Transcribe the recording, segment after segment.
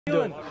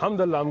doing?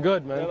 Alhamdulillah, I'm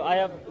good, man.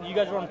 You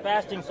guys are on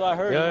fasting, so I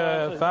heard.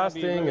 Yeah, so it's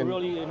fasting and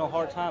really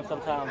hard time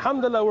sometimes.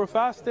 Alhamdulillah, we're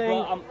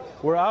fasting.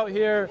 We're out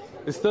here.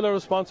 It's still a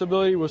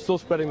responsibility. We're still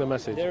spreading the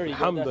message. There you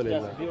Alhamdulillah.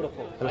 go. That's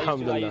beautiful.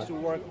 Alhamdulillah. I used to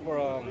work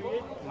for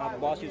my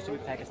boss used to be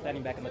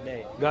Pakistani back in the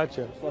day.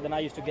 Gotcha. So then I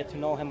used to get to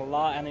know him a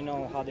lot, and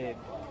how they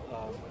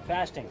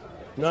fasting.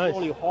 It's Nice.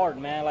 really hard,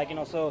 man.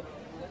 So.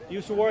 We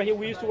used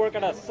to work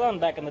at a sun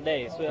back in the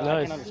day, so Nice.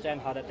 I can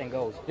understand how that thing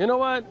goes. You know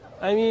what?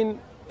 I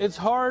mean, it's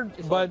hard,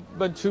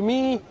 but to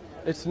me,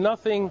 it's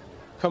nothing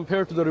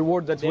compared to the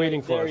reward that's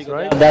waiting for us,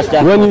 right? That's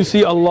when you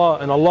see Allah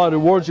and Allah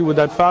rewards you with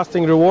that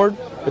fasting reward,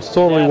 it's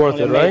totally worth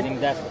it,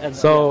 right?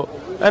 So,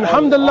 and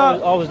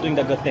alhamdulillah, always doing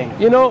the good thing.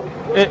 You know,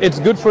 it's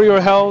good for your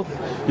health.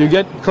 You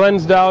get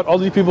cleansed out. All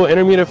these people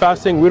intermittent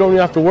fasting, we don't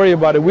even have to worry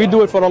about it. We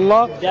do it for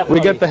Allah. Definitely. We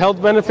get the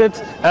health benefits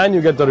and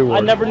you get the reward.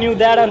 I never knew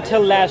that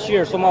until last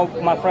year. So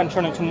my friend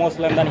turned into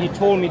Muslim, and he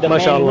told me the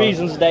main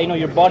reasons that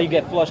your body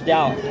get flushed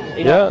out.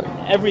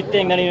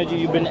 Everything that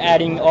you've been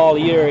adding all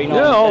year.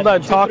 All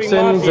that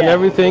toxins and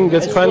everything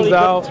gets cleansed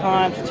out. It's really good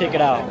time to take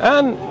it out.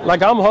 And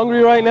like I'm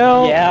hungry right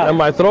now, and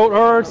my throat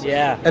hurts.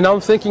 Yeah. And I'm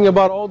thinking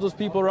about all those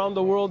people around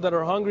the world that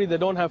are hungry, they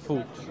don't have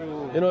food.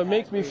 True. It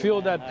makes me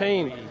feel that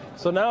pain.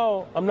 So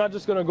now I'm not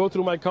just going to go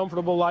through my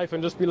comfortable life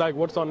and just be like,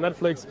 what's on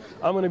Netflix?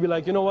 I'm going to be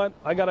like, you know what?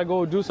 I got to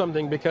go do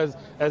something, because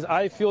as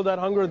I feel that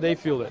hunger, they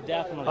feel it.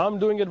 Definitely. I'm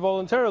doing it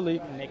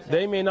voluntarily.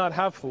 They may not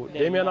have food.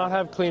 They may not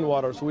have clean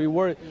water. So we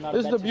worry.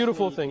 This is the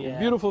beautiful thing.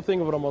 Beautiful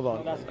thing of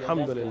Ramadan.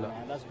 Alhamdulillah.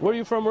 Where are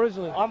you from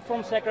originally? I'm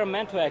from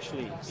Sacramento,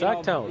 actually.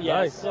 Sacktown. Yeah.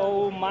 Nice.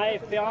 So my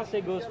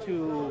fiance goes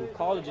to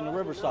college in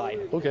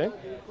Riverside. Okay.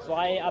 So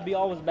I'll be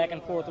always back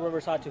and forth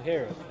Riverside to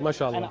here.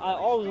 MashaAllah. And I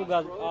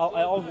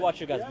always watch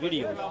your guys'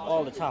 videos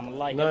all the time.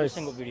 Like every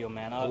single video,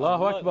 man.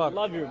 Allahu Akbar.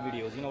 Love your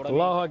videos, you know what I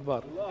mean? Allahu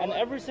Akbar. And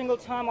every single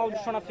time I was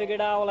trying to figure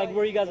it out, like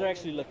where you guys are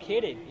actually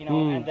located,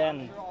 and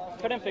then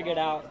couldn't figure it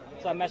out.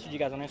 So I messaged you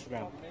guys on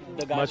Instagram.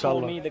 The guy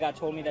told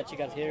me that you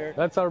guys here.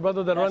 That's our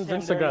brother that runs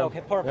Instagram.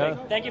 Okay, perfect.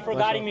 Yeah. Thank you for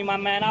guiding me, my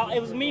man.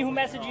 It was me who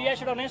messaged you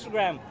yesterday on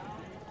Instagram.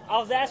 I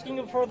was asking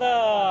him for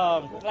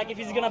if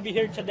he's gonna be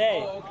here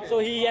today. So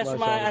he answered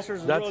my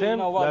answers. That's really,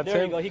 him.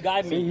 There you go. He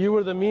guided me. See, you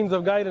were the means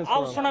of guidance. I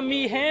was trying to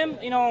meet him,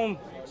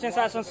 since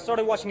I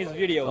started watching his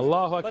videos.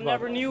 Allahu Akbar. But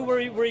never knew where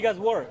you guys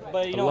were.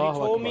 But he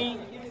told me,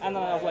 and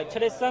I was like,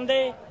 today's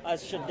Sunday, I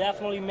should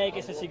definitely make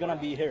it since he's gonna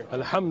be here.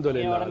 Alhamdulillah.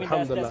 You know what I mean?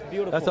 Alhamdulillah. That's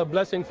beautiful. That's a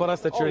blessing for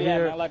us that you're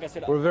here. Man, like I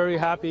said, we're very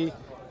happy.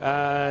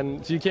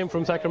 And so you came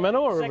from Sacramento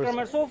or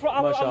Sacramento? So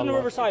I was in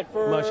Riverside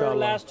for the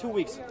last 2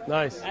 weeks.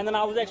 Nice. And then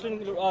I was actually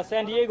in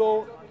San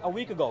Diego a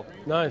week ago.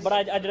 Nice. But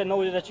I didn't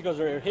know that you guys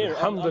were here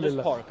on this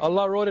park.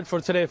 Allah wrote it for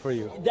today for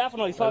you.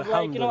 Definitely. So I was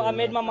like, I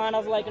made my mind. I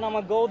was like, I'm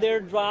gonna go there,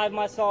 drive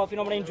myself. I'm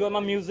gonna enjoy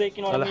my music.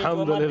 Enjoy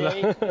my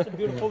day. It's a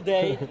beautiful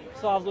day.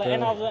 So I was like,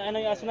 and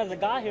as soon as I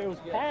got here, it was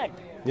packed.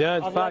 Yeah,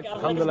 it's packed.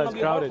 Alhamdulillah, it's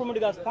crowded. For me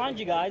to find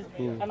you guys,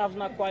 and I was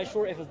not quite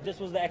sure if this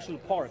was the actual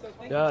park.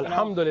 Yeah,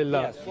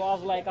 Alhamdulillah. Yeah, so I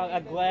was like,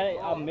 I'm glad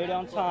I made it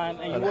on time,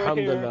 and you were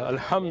here.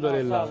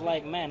 Alhamdulillah. So I was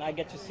like, man, I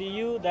get to see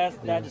you.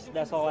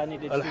 That's all I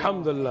needed.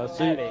 Alhamdulillah.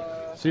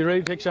 So you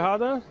ready to take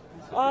Shahada?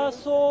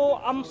 So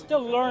I'm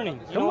still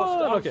learning. Come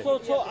on, okay.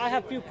 So I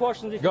have a few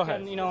questions. If Go you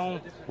ahead.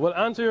 can, We'll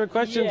answer your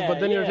questions, but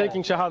then you're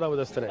taking Shahada with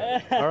us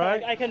today. All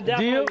right? I can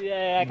definitely,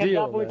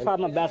 definitely try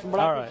my best. But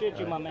I appreciate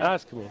you, my man.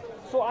 Ask me.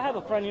 So I have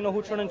a friend,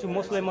 who turned into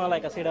Muslim,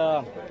 like I said,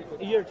 a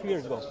year, 2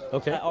 years ago.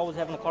 Okay. I always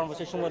having a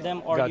conversation with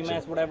them,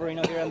 arguments, whatever,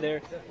 here and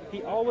there.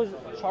 He always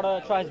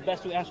try his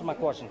best to answer my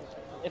questions.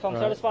 If I'm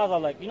satisfied,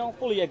 I'm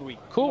fully agree.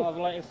 Cool.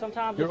 Like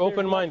sometimes you're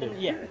open-minded.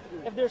 Yeah.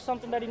 If there's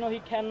something that he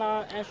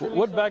cannot answer.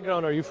 What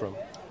background are you from?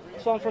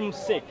 So I'm from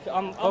Sikh.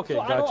 Okay, so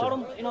gotcha. I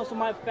don't, so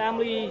my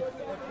family,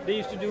 they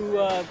used to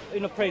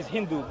do, praise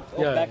Hindu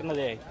back in the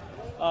day.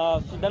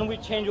 So then we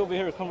changed over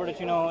here, converted,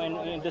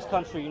 in this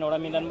country, you know what I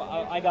mean? Then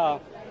I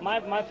got,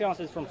 my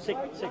fiance is from Sikh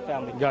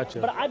family. Gotcha.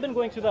 But I've been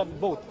going to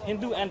both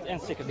Hindu and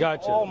Sikh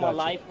all my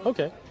life.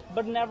 Okay.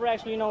 But never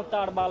actually,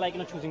 thought about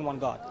choosing one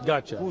God.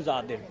 Gotcha. Who's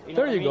out there?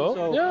 There you go.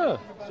 So,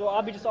 So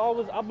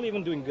I believe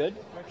in doing good.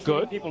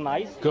 Good. People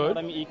nice. Good. You know what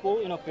I mean?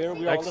 Equal, fair.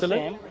 We're all the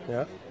same.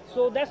 Yeah.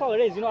 So that's all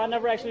it is. I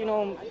never actually,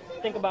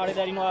 think about it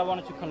that, I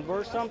wanted to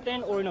convert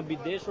something or, be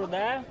this or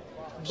that.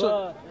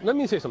 So let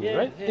me say something,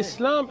 right? Yeah.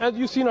 Islam, as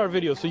you've seen our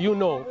video, so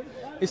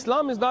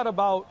Islam is not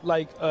about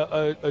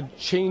a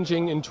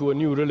changing into a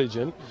new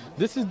religion.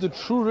 This is the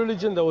true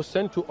religion that was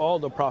sent to all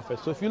the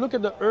prophets. So if you look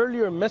at the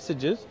earlier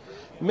messages,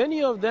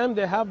 many of them,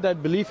 they have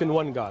that belief in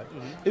one God.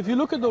 If you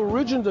look at the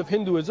origins of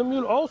Hinduism,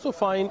 you'll also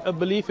find a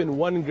belief in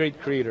one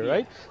great creator,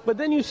 right? But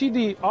then you see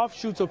the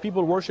offshoots of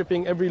people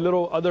worshiping every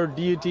little other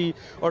deity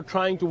or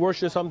trying to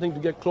worship something to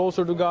get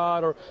closer to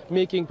God or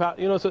making,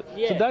 so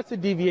that's the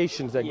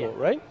deviations that go,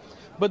 right?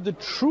 But the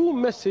true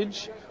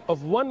message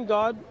of one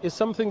God is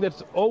something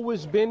that's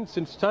always been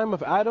since time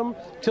of Adam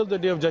till the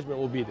day of judgment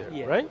will be there,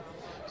 right?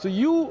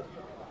 So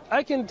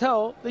I can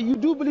tell that you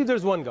do believe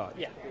there's one God,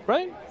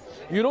 right?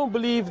 You don't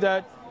believe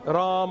that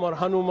Ram or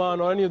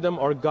Hanuman or any of them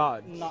are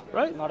gods,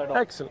 right? Not at all.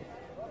 Excellent.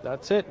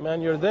 That's it,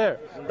 man. You're there,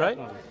 right?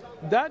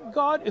 that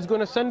God is going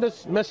to send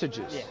us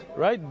messages,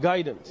 right?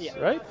 Guidance,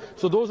 right?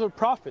 So those are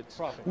prophets.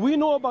 We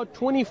know about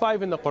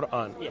 25 in the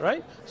Quran,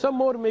 right? Some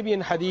more maybe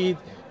in Hadith,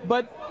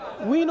 but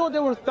we know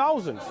there were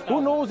thousands.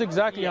 Who knows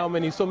exactly how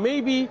many? So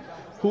maybe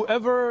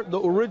whoever the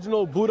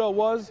original Buddha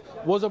was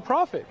a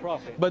prophet.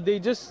 But they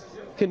just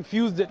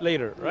confused it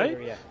later,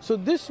 right? So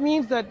this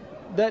means that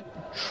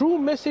true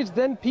message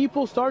then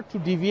people start to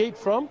deviate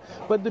from,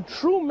 but the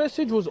true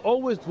message was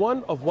always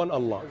one of one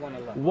Allah.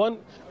 One,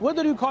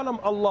 whether you call him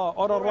Allah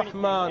or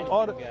Ar-Rahman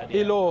or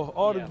Eloh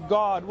or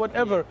God,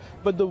 whatever,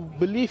 but the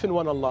belief in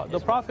one Allah. The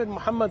Prophet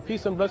Muhammad,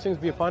 peace and blessings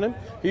be upon him,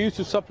 he used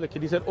to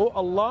supplicate. He said, "Oh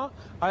Allah,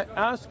 I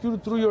ask you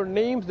through your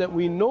names that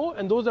we know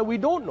and those that we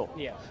don't know."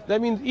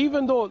 That means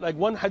even though like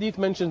one hadith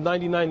mentions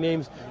 99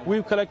 names,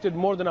 we've collected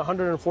more than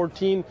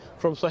 114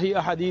 from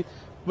Sahih Hadith.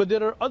 But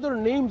there are other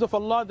names of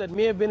Allah that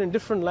may have been in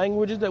different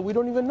languages that we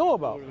don't even know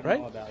about,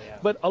 right?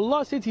 But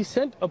Allah said He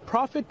sent a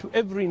prophet to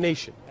every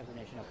nation.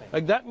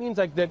 Like that means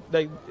like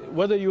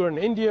whether you're in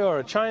India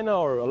or China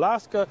or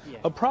Alaska,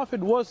 a prophet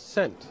was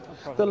sent.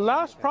 The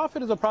last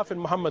prophet is the Prophet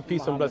Muhammad,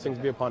 peace and blessings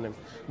be upon him.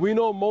 We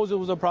know Moses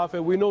was a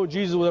prophet, we know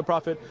Jesus was a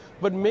prophet,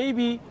 but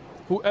maybe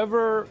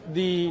whoever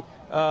the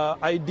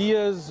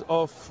ideas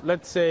of,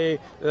 let's say,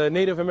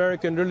 Native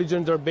American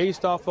religions are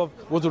based off of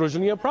was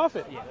originally a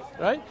prophet,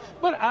 right?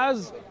 But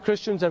as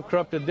Christians have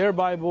corrupted their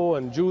Bible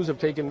and Jews have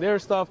taken their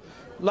stuff,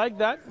 like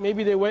that,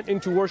 maybe they went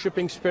into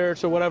worshiping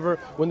spirits or whatever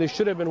when they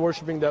should have been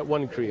worshiping that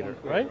one creator,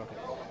 right?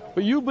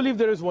 But you believe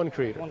there is one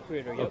creator. One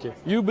creator, Okay.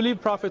 You believe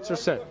prophets are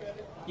sent.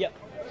 Yep.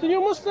 So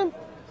you're Muslim.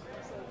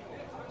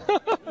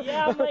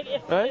 Yeah, I'm like,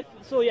 right?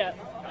 So yeah,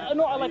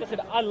 no, like I said,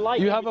 I like.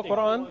 You have a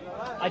Quran?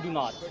 I do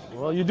not.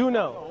 Well, you do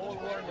now.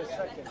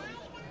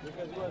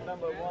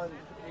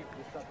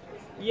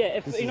 Yeah,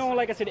 if you know,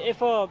 like I said, if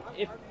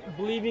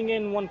believing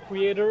in one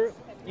creator,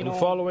 you know,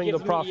 following the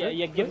prophet,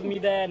 gives me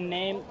the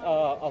name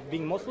of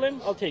being Muslim,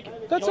 I'll take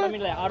it. That's you know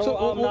it. What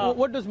I mean? Like, so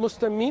what does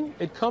Muslim mean?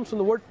 It comes from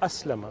the word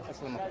aslama.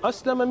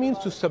 Aslama means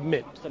to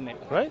submit.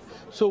 Right?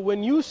 So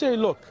when you say,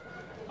 look,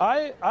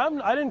 I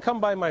didn't come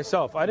by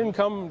myself. I didn't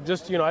come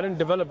just, I didn't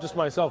develop just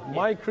myself.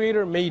 My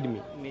creator made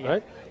me,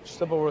 right?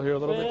 Step over here a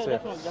little bit.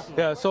 Definitely.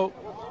 Yeah, so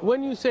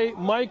when you say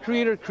my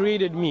creator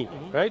created me,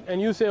 right?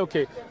 And you say,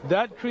 okay,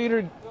 that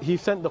creator, he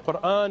sent the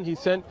Quran, he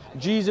sent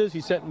Jesus,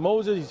 he sent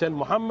Moses, he sent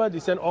Muhammad,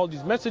 he sent all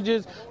these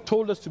messages,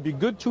 told us to be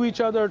good to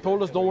each other,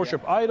 told us don't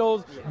worship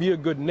idols, be a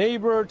good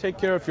neighbor, take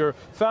care of your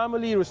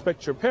family,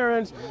 respect your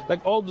parents,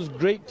 like all those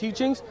great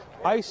teachings.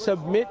 I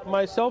submit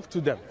myself to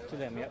them.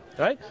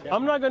 Right? Definitely.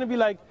 I'm not going to be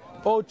like,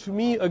 oh, to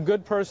me, a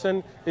good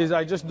person is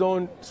I just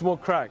don't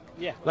smoke crack.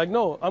 Like,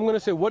 no, I'm going to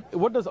say,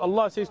 what does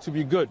Allah say to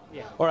be good?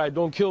 All right,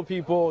 don't kill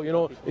people.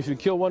 If you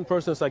kill one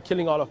person, it's like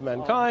killing all of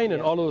mankind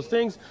and all of those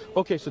things.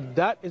 Okay, so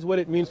that is what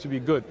it means to be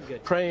good.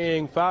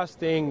 Praying,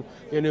 fasting,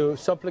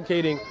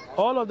 supplicating,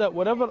 all of that,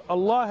 whatever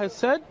Allah has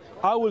said,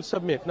 I will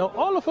submit. Now,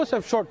 all of us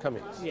have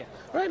shortcomings.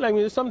 Right? Like,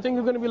 there's something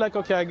you're going to be like,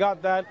 okay, I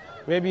got that.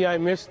 Maybe I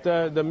missed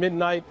the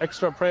midnight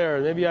extra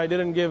prayer. Maybe I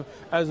didn't give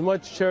as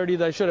much charity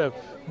as I should have.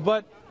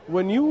 But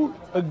when you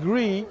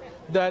agree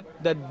that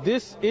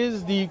this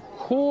is the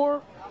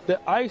core,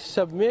 that I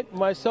submit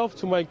myself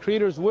to my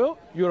Creator's will,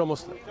 you're a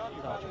Muslim.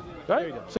 Right?